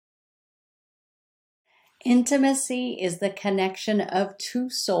Intimacy is the connection of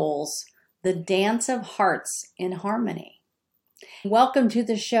two souls, the dance of hearts in harmony. Welcome to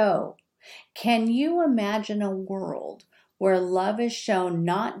the show. Can you imagine a world where love is shown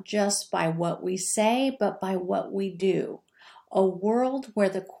not just by what we say, but by what we do? A world where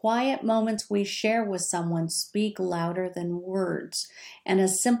the quiet moments we share with someone speak louder than words, and a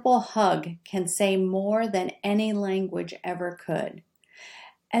simple hug can say more than any language ever could.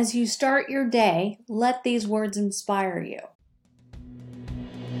 As you start your day, let these words inspire you.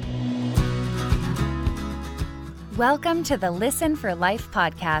 Welcome to the Listen for Life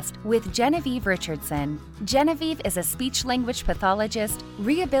podcast with Genevieve Richardson. Genevieve is a speech-language pathologist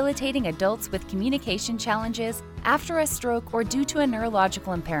rehabilitating adults with communication challenges after a stroke or due to a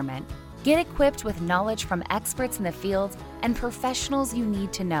neurological impairment. Get equipped with knowledge from experts in the field and professionals you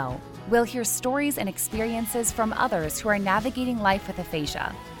need to know. We'll hear stories and experiences from others who are navigating life with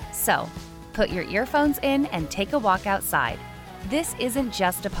aphasia. So, put your earphones in and take a walk outside. This isn't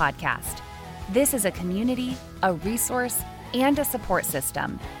just a podcast. This is a community, a resource, and a support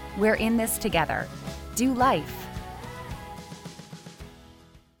system. We're in this together. Do life.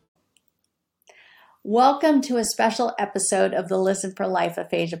 Welcome to a special episode of the Listen for Life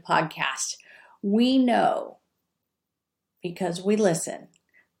Aphasia podcast. We know, because we listen,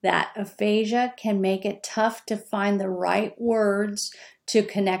 that aphasia can make it tough to find the right words to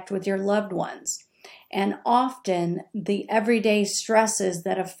connect with your loved ones. And often the everyday stresses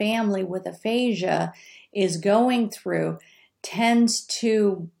that a family with aphasia is going through tends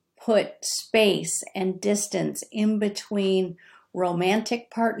to put space and distance in between romantic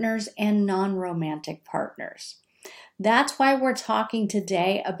partners and non-romantic partners. That's why we're talking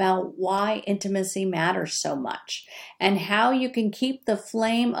today about why intimacy matters so much and how you can keep the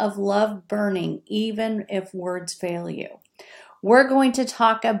flame of love burning even if words fail you. We're going to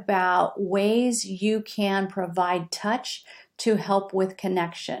talk about ways you can provide touch to help with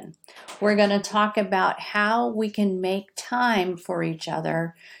connection. We're going to talk about how we can make time for each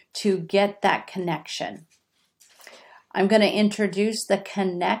other to get that connection. I'm going to introduce the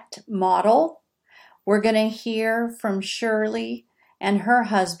Connect model. We're going to hear from Shirley and her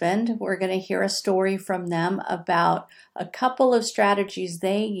husband. We're going to hear a story from them about a couple of strategies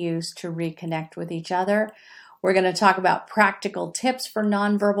they use to reconnect with each other. We're going to talk about practical tips for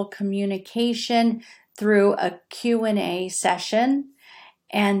nonverbal communication through a Q&A session.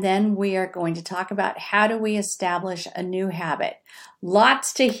 And then we are going to talk about how do we establish a new habit.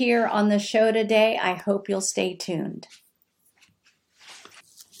 Lots to hear on the show today. I hope you'll stay tuned.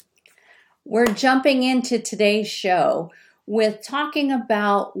 We're jumping into today's show with talking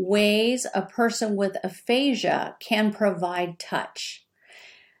about ways a person with aphasia can provide touch.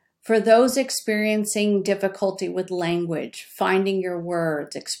 For those experiencing difficulty with language, finding your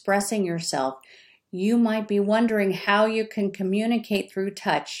words, expressing yourself, you might be wondering how you can communicate through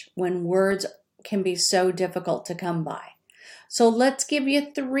touch when words can be so difficult to come by. So let's give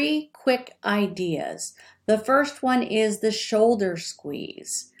you 3 quick ideas. The first one is the shoulder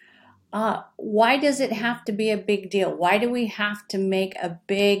squeeze. Why does it have to be a big deal? Why do we have to make a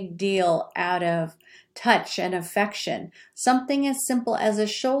big deal out of touch and affection? Something as simple as a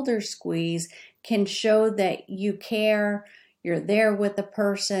shoulder squeeze can show that you care, you're there with the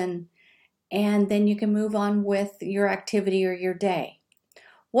person, and then you can move on with your activity or your day.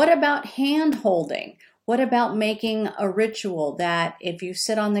 What about hand holding? What about making a ritual that if you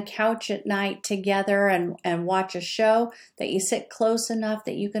sit on the couch at night together and watch a show, that you sit close enough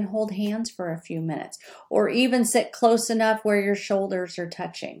that you can hold hands for a few minutes, or even sit close enough where your shoulders are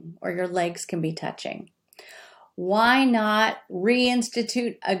touching or your legs can be touching? Why not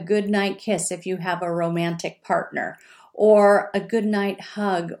reinstitute a goodnight kiss if you have a romantic partner, or a goodnight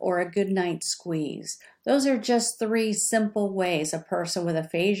hug or a goodnight squeeze? Those are just 3 simple ways a person with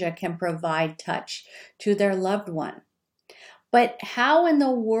aphasia can provide touch to their loved one. But how in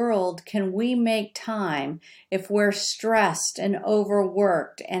the world can we make time if we're stressed and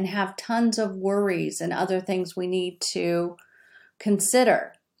overworked and have tons of worries and other things we need to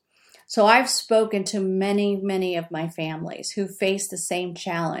consider? So I've spoken to many of my families who face the same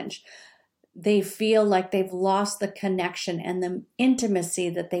challenge. They feel like they've lost the connection and the intimacy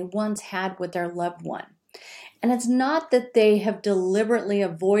that they once had with their loved one. And it's not that they have deliberately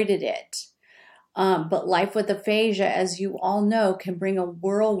avoided it, but life with aphasia, as you all know, can bring a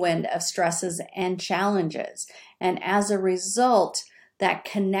whirlwind of stresses and challenges. And as a result, that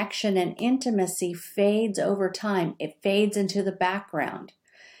connection and intimacy fades over time. It fades into the background.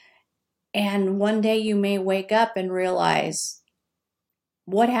 And one day you may wake up and realize,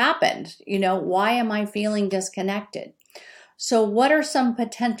 what happened? Why am I feeling disconnected? So what are some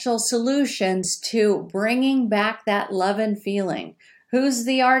potential solutions to bringing back that Lovin' feeling? Who's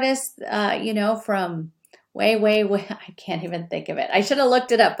the artist, from way, I can't even think of it. I should have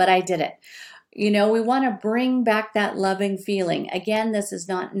looked it up, but I didn't. We want to bring back that loving feeling. Again, this is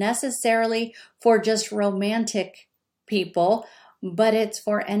not necessarily for just romantic people, but it's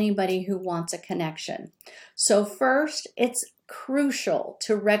for anybody who wants a connection. So first, it's crucial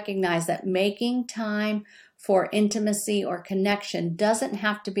to recognize that making time for intimacy or connection doesn't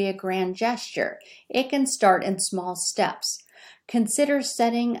have to be a grand gesture. It can start in small steps. Consider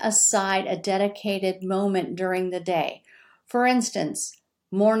setting aside a dedicated moment during the day. For instance,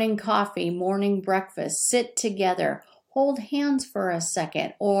 morning coffee, morning breakfast, sit together, hold hands for a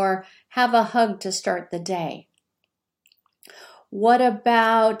second, or have a hug to start the day. What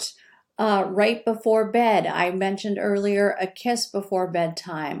about right before bed? I mentioned earlier a kiss before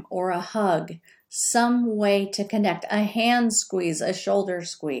bedtime or a hug, some way to connect, a hand squeeze, a shoulder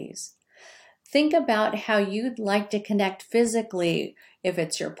squeeze. Think about how you'd like to connect physically, if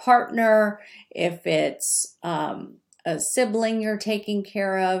it's your partner, if it's a sibling you're taking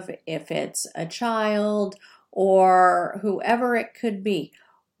care of, if it's a child, or whoever it could be.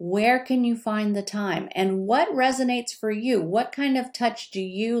 Where can you find the time? And what resonates for you? What kind of touch do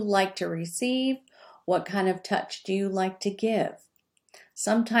you like to receive? What kind of touch do you like to give?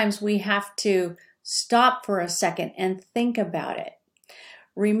 Sometimes we have to stop for a second and think about it.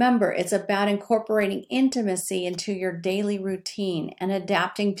 Remember, it's about incorporating intimacy into your daily routine and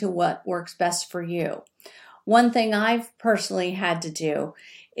adapting to what works best for you. One thing I've personally had to do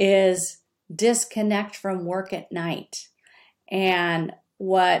is disconnect from work at night. And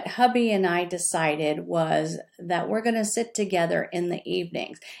what hubby and I decided was that we're going to sit together in the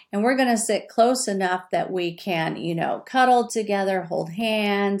evenings, and we're going to sit close enough that we can, cuddle together, hold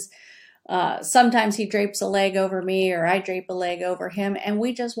hands. Sometimes he drapes a leg over me or I drape a leg over him, and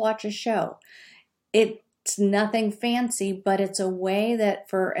we just watch a show. It's nothing fancy, but it's a way that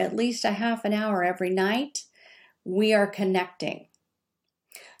for at least a half an hour every night, we are connecting.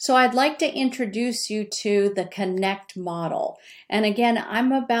 So I'd like to introduce you to the CONNECT model. And again,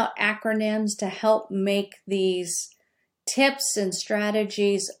 I'm about acronyms to help make these tips and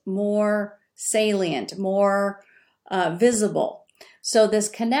strategies more salient, more visible. So this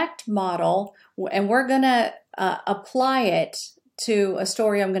CONNECT model, and we're going to apply it to a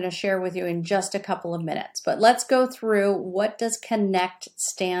story I'm going to share with you in just a couple of minutes. But let's go through, what does CONNECT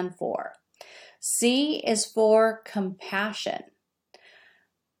stand for? C is for compassion.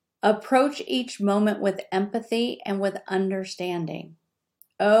 Approach each moment with empathy and with understanding.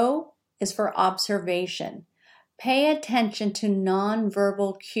 O is for observation. Pay attention to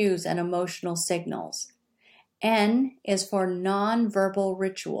nonverbal cues and emotional signals. N is for nonverbal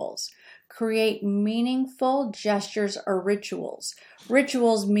rituals. Create meaningful gestures or rituals.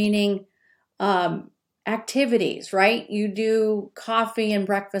 Rituals meaning activities, right? You do coffee and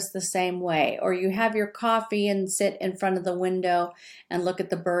breakfast the same way, or you have your coffee and sit in front of the window and look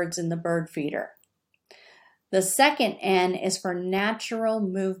at the birds in the bird feeder. The second N is for natural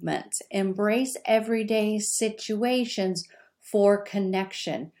movements. Embrace everyday situations for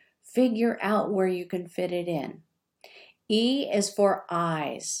connection. Figure out where you can fit it in. E is for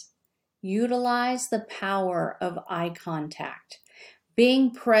eyes. Utilize the power of eye contact.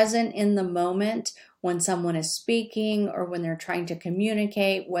 Being present in the moment when someone is speaking or when they're trying to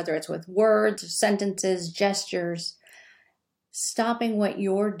communicate, whether it's with words, sentences, gestures, stopping what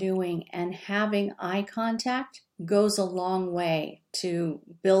you're doing and having eye contact goes a long way to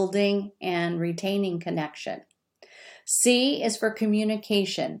building and retaining connection. C is for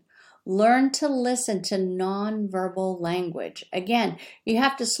communication. Learn to listen to nonverbal language. Again, you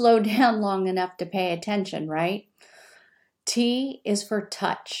have to slow down long enough to pay attention, right? T is for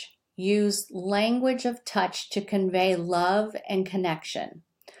touch. Use language of touch to convey love and connection.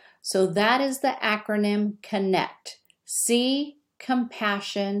 So that is the acronym CONNECT. C,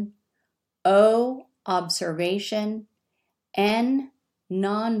 compassion. O, observation. N,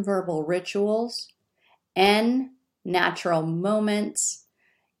 nonverbal rituals. N, natural moments.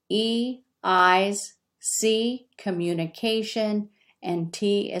 E, eyes. C, communication. And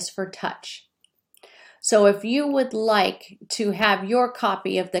T is for touch. So if you would like to have your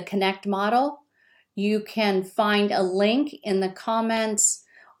copy of the CONNECT model, you can find a link in the comments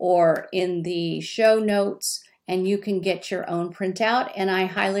or in the show notes, and you can get your own printout. And I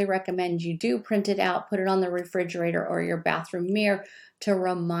highly recommend you do print it out, put it on the refrigerator or your bathroom mirror to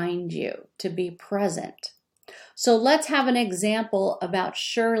remind you to be present. So let's have an example about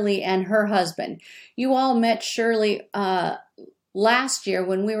Shirley and her husband. You all met Shirley last year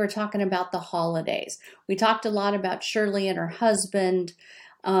when we were talking about the holidays. We talked a lot about Shirley and her husband.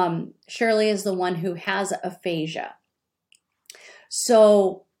 Shirley is the one who has aphasia.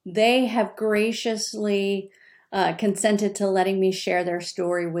 So they have graciously consented to letting me share their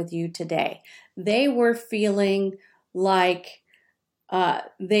story with you today. They were feeling like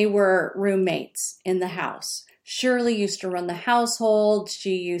they were roommates in the house. Shirley used to run the household.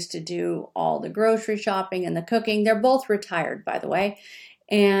 She used to do all the grocery shopping and the cooking. They're both retired, by the way.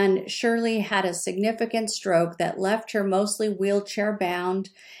 And Shirley had a significant stroke that left her mostly wheelchair bound.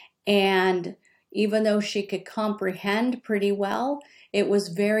 And even though she could comprehend pretty well, it was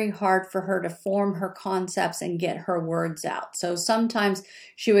very hard for her to form her concepts and get her words out. So sometimes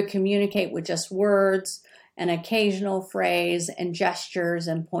she would communicate with just words, an occasional phrase, and gestures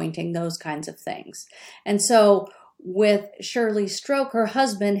and pointing, those kinds of things. And so with Shirley's stroke, her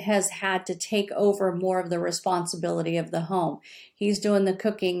husband has had to take over more of the responsibility of the home. He's doing the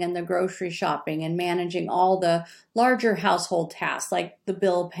cooking and the grocery shopping and managing all the larger household tasks like the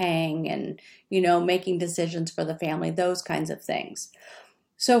bill paying and, making decisions for the family, those kinds of things.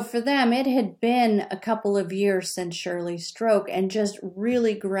 So for them, it had been a couple of years since Shirley's stroke, and just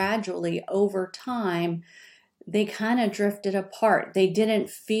really gradually over time, they kind of drifted apart. They didn't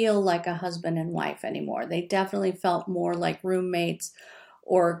feel like a husband and wife anymore. They definitely felt more like roommates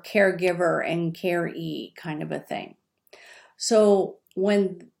or caregiver and caree kind of a thing. So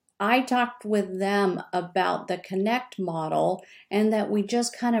when I talked with them about the Connect model and that we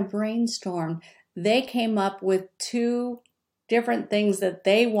just kind of brainstormed, they came up with 2 different things that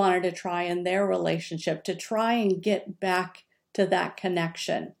they wanted to try in their relationship to try and get back to that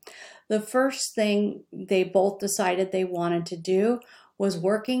connection. The first thing they both decided they wanted to do was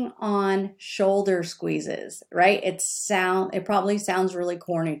working on shoulder squeezes, right? It probably sounds really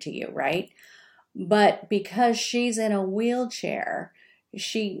corny to you, right? But because she's in a wheelchair,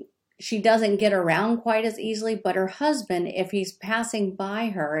 she doesn't get around quite as easily, but her husband, if he's passing by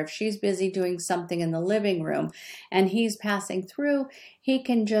her, if she's busy doing something in the living room and he's passing through, he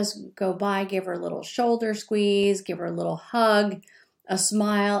can just go by, give her a little shoulder squeeze, give her a little hug, a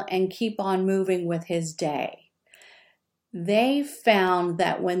smile, and keep on moving with his day. They found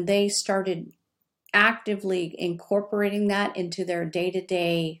that when they started actively incorporating that into their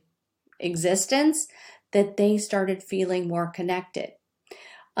day-to-day existence, that they started feeling more connected.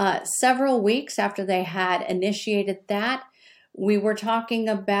 Several weeks after they had initiated that, we were talking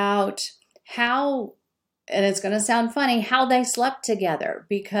about how, and it's going to sound funny, how they slept together,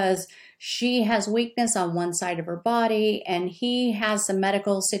 because she has weakness on one side of her body and he has some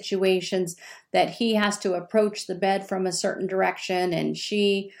medical situations that he has to approach the bed from a certain direction, and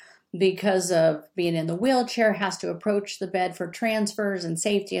she, because of being in the wheelchair, has to approach the bed for transfers and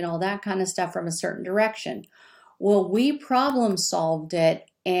safety and all that kind of stuff from a certain direction. Well, we problem solved it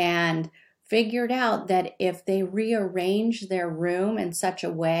and figured out that if they rearrange their room in such a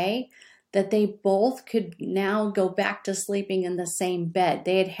way that they both could now go back to sleeping in the same bed.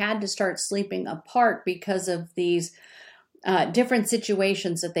 They had to start sleeping apart because of these different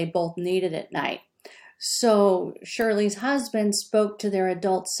situations that they both needed at night. So Shirley's husband spoke to their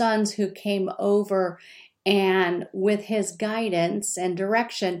adult sons who came over, and with his guidance and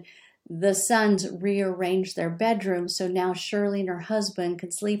direction, the sons rearranged their bedrooms. So now Shirley and her husband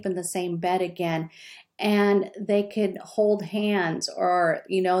could sleep in the same bed again, and they could hold hands, or,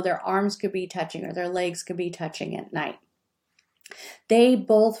 their arms could be touching or their legs could be touching at night. They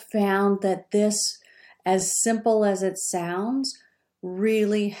both found that this, as simple as it sounds,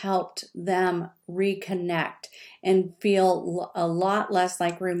 really helped them reconnect and feel a lot less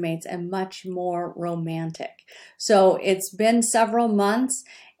like roommates and much more romantic. So it's been several months,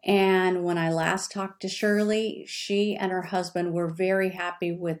 and when I last talked to Shirley, she and her husband were very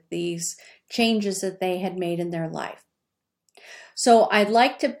happy with these changes that they had made in their life. So I'd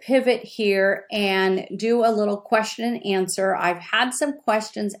like to pivot here and do a little question and answer. I've had some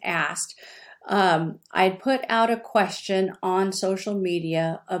questions asked. I put out a question on social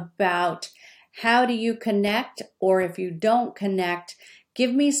media about how do you connect, or if you don't connect,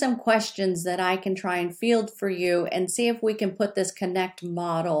 give me some questions that I can try and field for you and see if we can put this Connect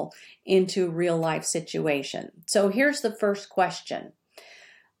model into real life situation. So here's the first question.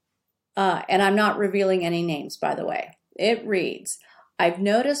 And I'm not revealing any names, by the way. It reads, I've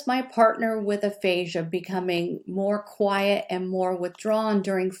noticed my partner with aphasia becoming more quiet and more withdrawn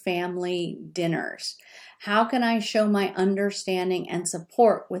during family dinners. How can I show my understanding and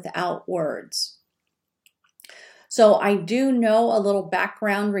support without words? So I do know a little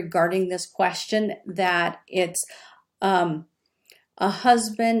background regarding this question, that it's a a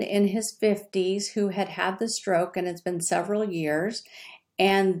husband in his 50s who had the stroke, and it's been several years,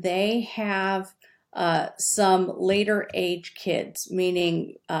 and they have some later age kids,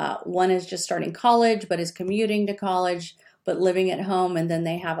 meaning one is just starting college but is commuting to college but living at home, and then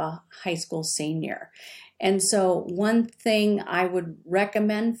they have a high school senior. And so one thing I would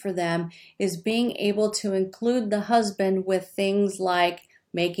recommend for them is being able to include the husband with things like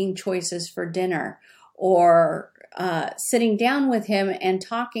making choices for dinner, or sitting down with him and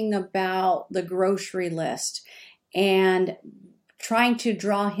talking about the grocery list and trying to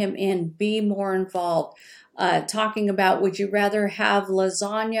draw him in, be more involved, talking about, would you rather have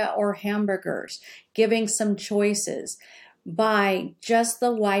lasagna or hamburgers, giving some choices. By just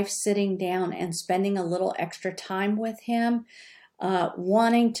the wife sitting down and spending a little extra time with him,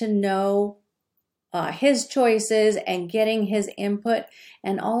 wanting to know his choices and getting his input,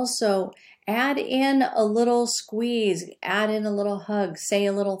 and also add in a little squeeze, add in a little hug, say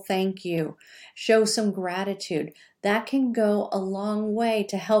a little thank you, show some gratitude. That can go a long way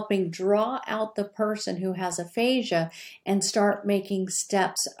to helping draw out the person who has aphasia and start making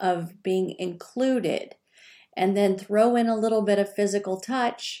steps of being included. And then throw in a little bit of physical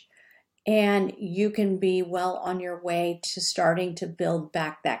touch, and you can be well on your way to starting to build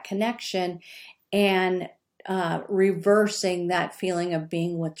back that connection and reversing that feeling of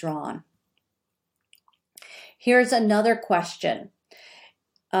being withdrawn. Here's another question.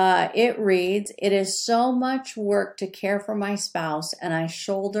 It reads, "It is so much work to care for my spouse, and I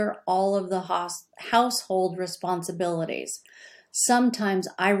shoulder all of the household responsibilities. Sometimes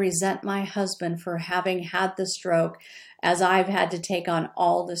I resent my husband for having had the stroke, as I've had to take on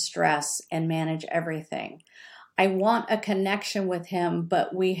all the stress and manage everything. I want a connection with him,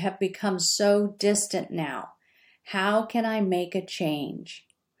 but we have become so distant now. How can I make a change?"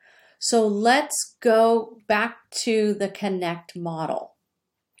 So let's go back to the connect model.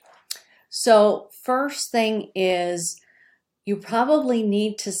 So first thing is, you probably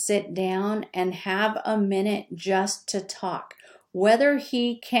need to sit down and have a minute just to talk. Whether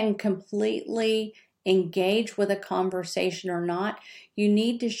he can completely engage with a conversation or not, you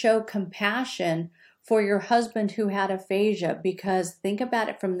need to show compassion for your husband who had aphasia, because think about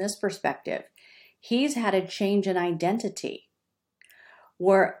it from this perspective. He's had a change in identity.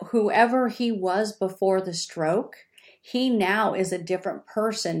 Where whoever he was before the stroke, he now is a different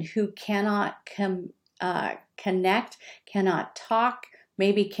person who cannot connect, cannot talk,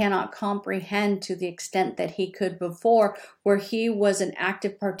 maybe cannot comprehend to the extent that he could before, where he was an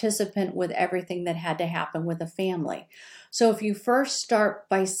active participant with everything that had to happen with the family. So if you first start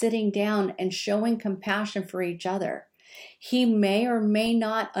by sitting down and showing compassion for each other, he may or may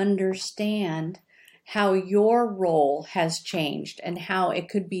not understand how your role has changed and how it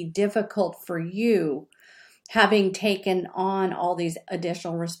could be difficult for you having taken on all these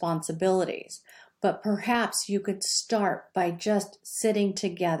additional responsibilities. But perhaps you could start by just sitting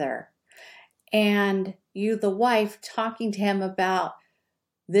together and you, the wife, talking to him about,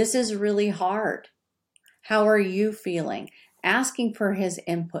 this is really hard. How are you feeling? Asking for his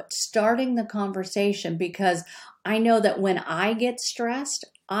input, starting the conversation, because I know that when I get stressed,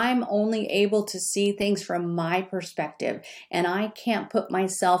 I'm only able to see things from my perspective, and I can't put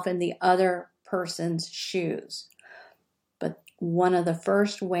myself in the other person's shoes. But one of the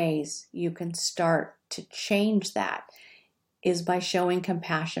first ways you can start to change that is by showing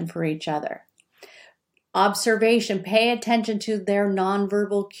compassion for each other. Observation, pay attention to their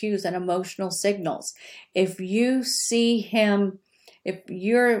nonverbal cues and emotional signals. If you see him, if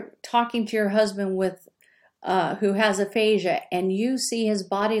you're talking to your husband with who has aphasia and you see his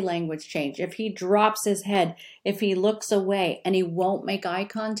body language change, if he drops his head, if he looks away and he won't make eye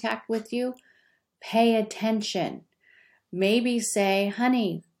contact with you, pay attention. Maybe say,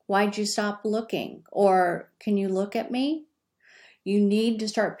 honey, why'd you stop looking? Or can you look at me? You need to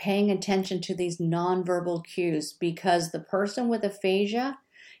start paying attention to these nonverbal cues, because the person with aphasia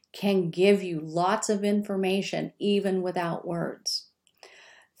can give you lots of information even without words.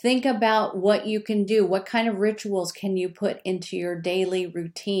 Think about what you can do. What kind of rituals can you put into your daily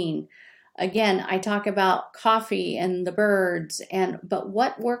routine? Again, I talk about coffee and the birds, but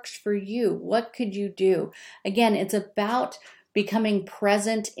what works for you? What could you do? Again, it's about becoming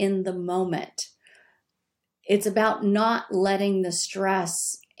present in the moment. It's about not letting the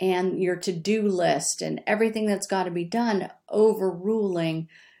stress and your to-do list and everything that's got to be done overruling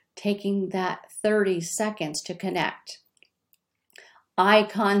taking that 30 seconds to connect. Eye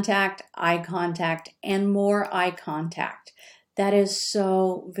contact, and more eye contact. That is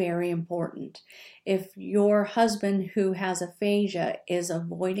so very important. If your husband who has aphasia is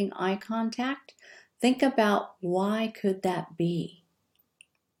avoiding eye contact, think about, why could that be?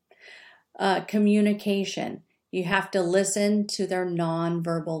 communication. You have to listen to their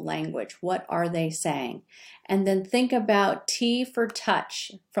nonverbal language. What are they saying? And then think about T for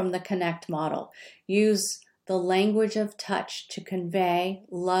touch from the Connect model. Use the language of touch to convey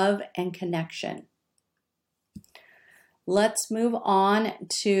love and connection. Let's move on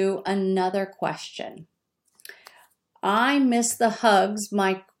to another question. I miss the hugs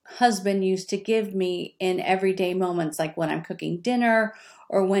my husband used to give me in everyday moments, like when I'm cooking dinner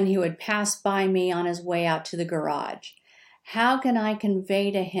or when he would pass by me on his way out to the garage. How can I convey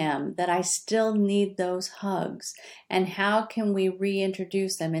to him that I still need those hugs? And how can we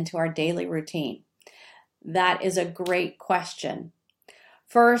reintroduce them into our daily routine? That is a great question.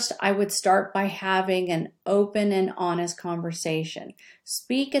 First, I would start by having an open and honest conversation.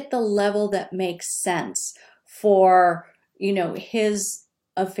 Speak at the level that makes sense for, his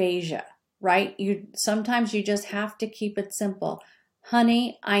aphasia, right? Sometimes you just have to keep it simple.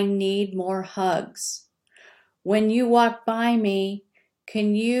 Honey, I need more hugs. When you walk by me,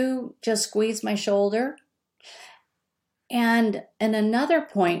 can you just squeeze my shoulder? And another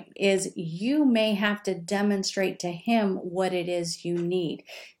point is you may have to demonstrate to him what it is you need.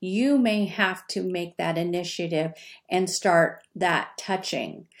 You may have to make that initiative and start that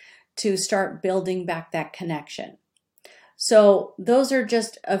touching to start building back that connection. So those are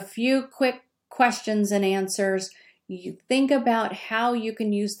just a few quick questions and answers. You think about how you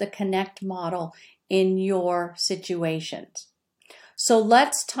can use the Connect model in your situations. So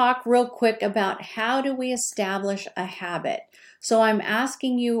let's talk real quick about how do we establish a habit. So I'm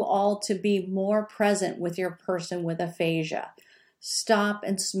asking you all to be more present with your person with aphasia. Stop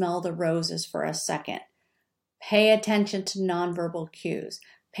and smell the roses for a second. Pay attention to nonverbal cues.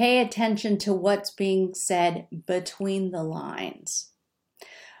 Pay attention to what's being said between the lines.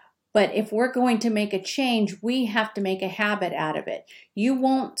 But if we're going to make a change, we have to make a habit out of it. You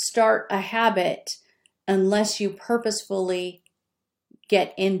won't start a habit unless you purposefully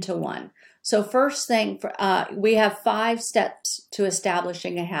get into one. So first thing, we have 5 steps to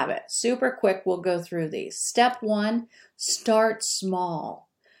establishing a habit. Super quick, we'll go through these. Step 1, start small.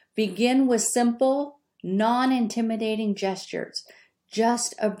 Begin with simple, non-intimidating gestures.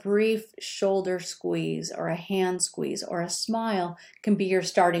 Just a brief shoulder squeeze or a hand squeeze or a smile can be your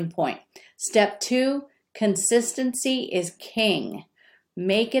starting point. Step 2, consistency is king.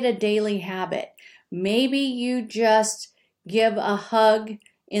 Make it a daily habit. Maybe you just give a hug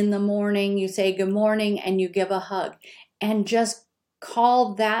in the morning. You say good morning and you give a hug. And just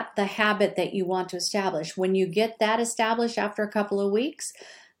call that the habit that you want to establish. When you get that established after a couple of weeks,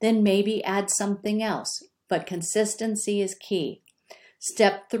 then maybe add something else. But consistency is key.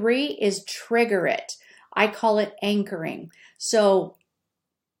 Step 3 is trigger it. I call it anchoring. So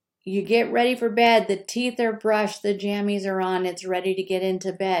you get ready for bed, the teeth are brushed, the jammies are on, it's ready to get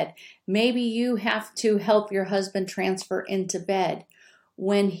into bed. Maybe you have to help your husband transfer into bed.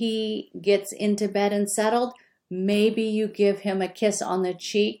 When he gets into bed and settled, maybe you give him a kiss on the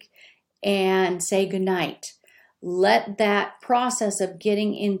cheek and say goodnight. Let that process of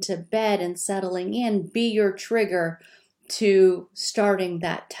getting into bed and settling in be your trigger to starting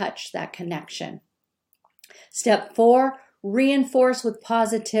that touch, that connection. Step 4, reinforce with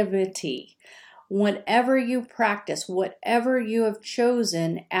positivity. Whatever you practice, whatever you have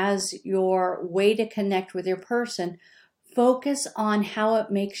chosen as your way to connect with your person, focus on how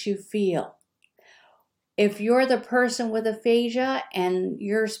it makes you feel. If you're the person with aphasia and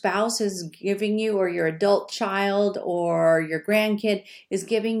your spouse is giving you, or your adult child or your grandkid is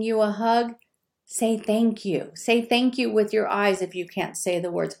giving you a hug, say thank you. Say thank you with your eyes if you can't say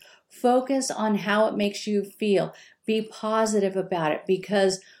the words. Focus on how it makes you feel. Be positive about it,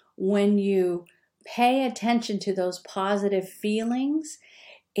 because when you pay attention to those positive feelings,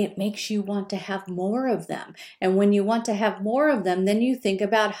 it makes you want to have more of them. And when you want to have more of them, then you think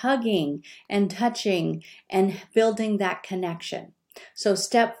about hugging and touching and building that connection. So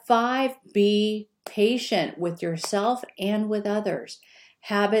step 5, be patient with yourself and with others.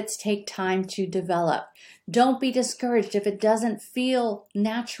 Habits take time to develop. Don't be discouraged if it doesn't feel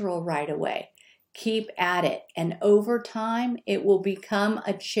natural right away. Keep at it, and over time, it will become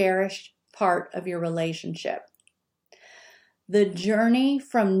a cherished part of your relationship. The journey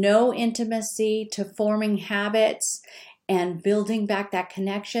from no intimacy to forming habits and building back that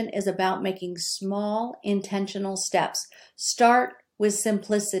connection is about making small, intentional steps. Start with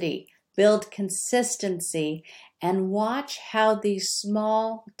simplicity, build consistency, and watch how these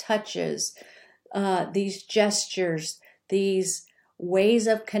small touches, these gestures, these ways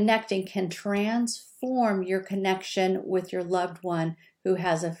of connecting can transform your connection with your loved one who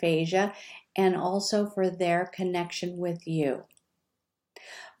has aphasia, and also for their connection with you.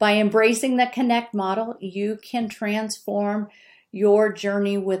 By embracing the connect model, you can transform your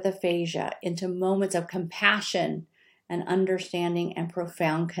journey with aphasia into moments of compassion and understanding and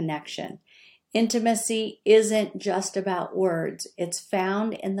profound connection. Intimacy isn't just about words. It's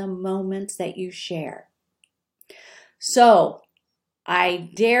found in the moments that you share. So, I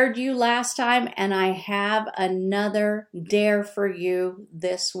dared you last time, and I have another dare for you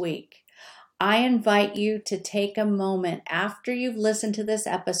this week. I invite you to take a moment after you've listened to this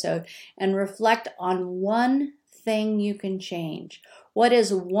episode and reflect on one thing you can change. What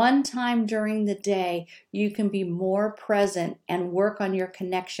is one time during the day you can be more present and work on your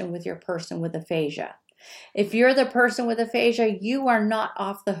connection with your person with aphasia? If you're the person with aphasia, you are not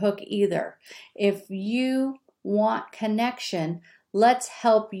off the hook either. If you want connection, let's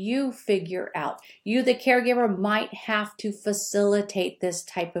help you figure out. You, the caregiver, might have to facilitate this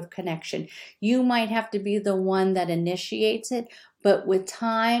type of connection. You might have to be the one that initiates it, but with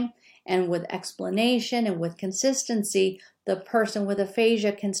time and with explanation and with consistency, the person with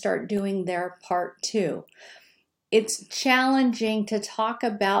aphasia can start doing their part too. It's challenging to talk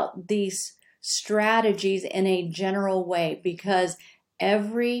about these strategies in a general way because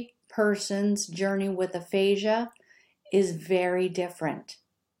every person's journey with aphasia is very different.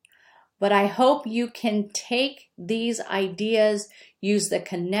 But I hope you can take these ideas, use the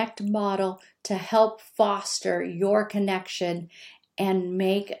connect model to help foster your connection and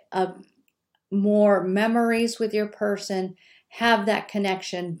make more memories with your person, have that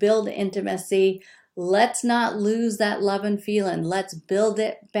connection, build intimacy. Let's not lose that love and feeling. Let's build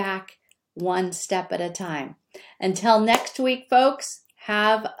it back one step at a time. Until next week, folks,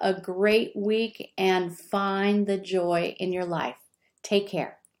 have a great week and find the joy in your life. Take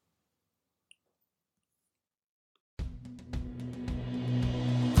care.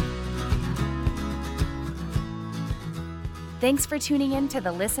 Thanks for tuning in to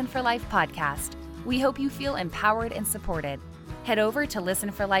the Listen for Life podcast. We hope you feel empowered and supported. Head over to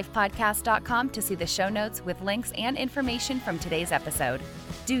listenforlifepodcast.com to see the show notes with links and information from today's episode.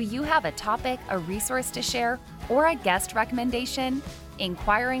 Do you have a topic, a resource to share, or a guest recommendation?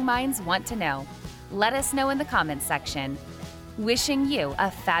 Inquiring minds want to know. Let us know in the comments section. Wishing you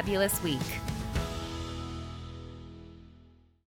a fabulous week.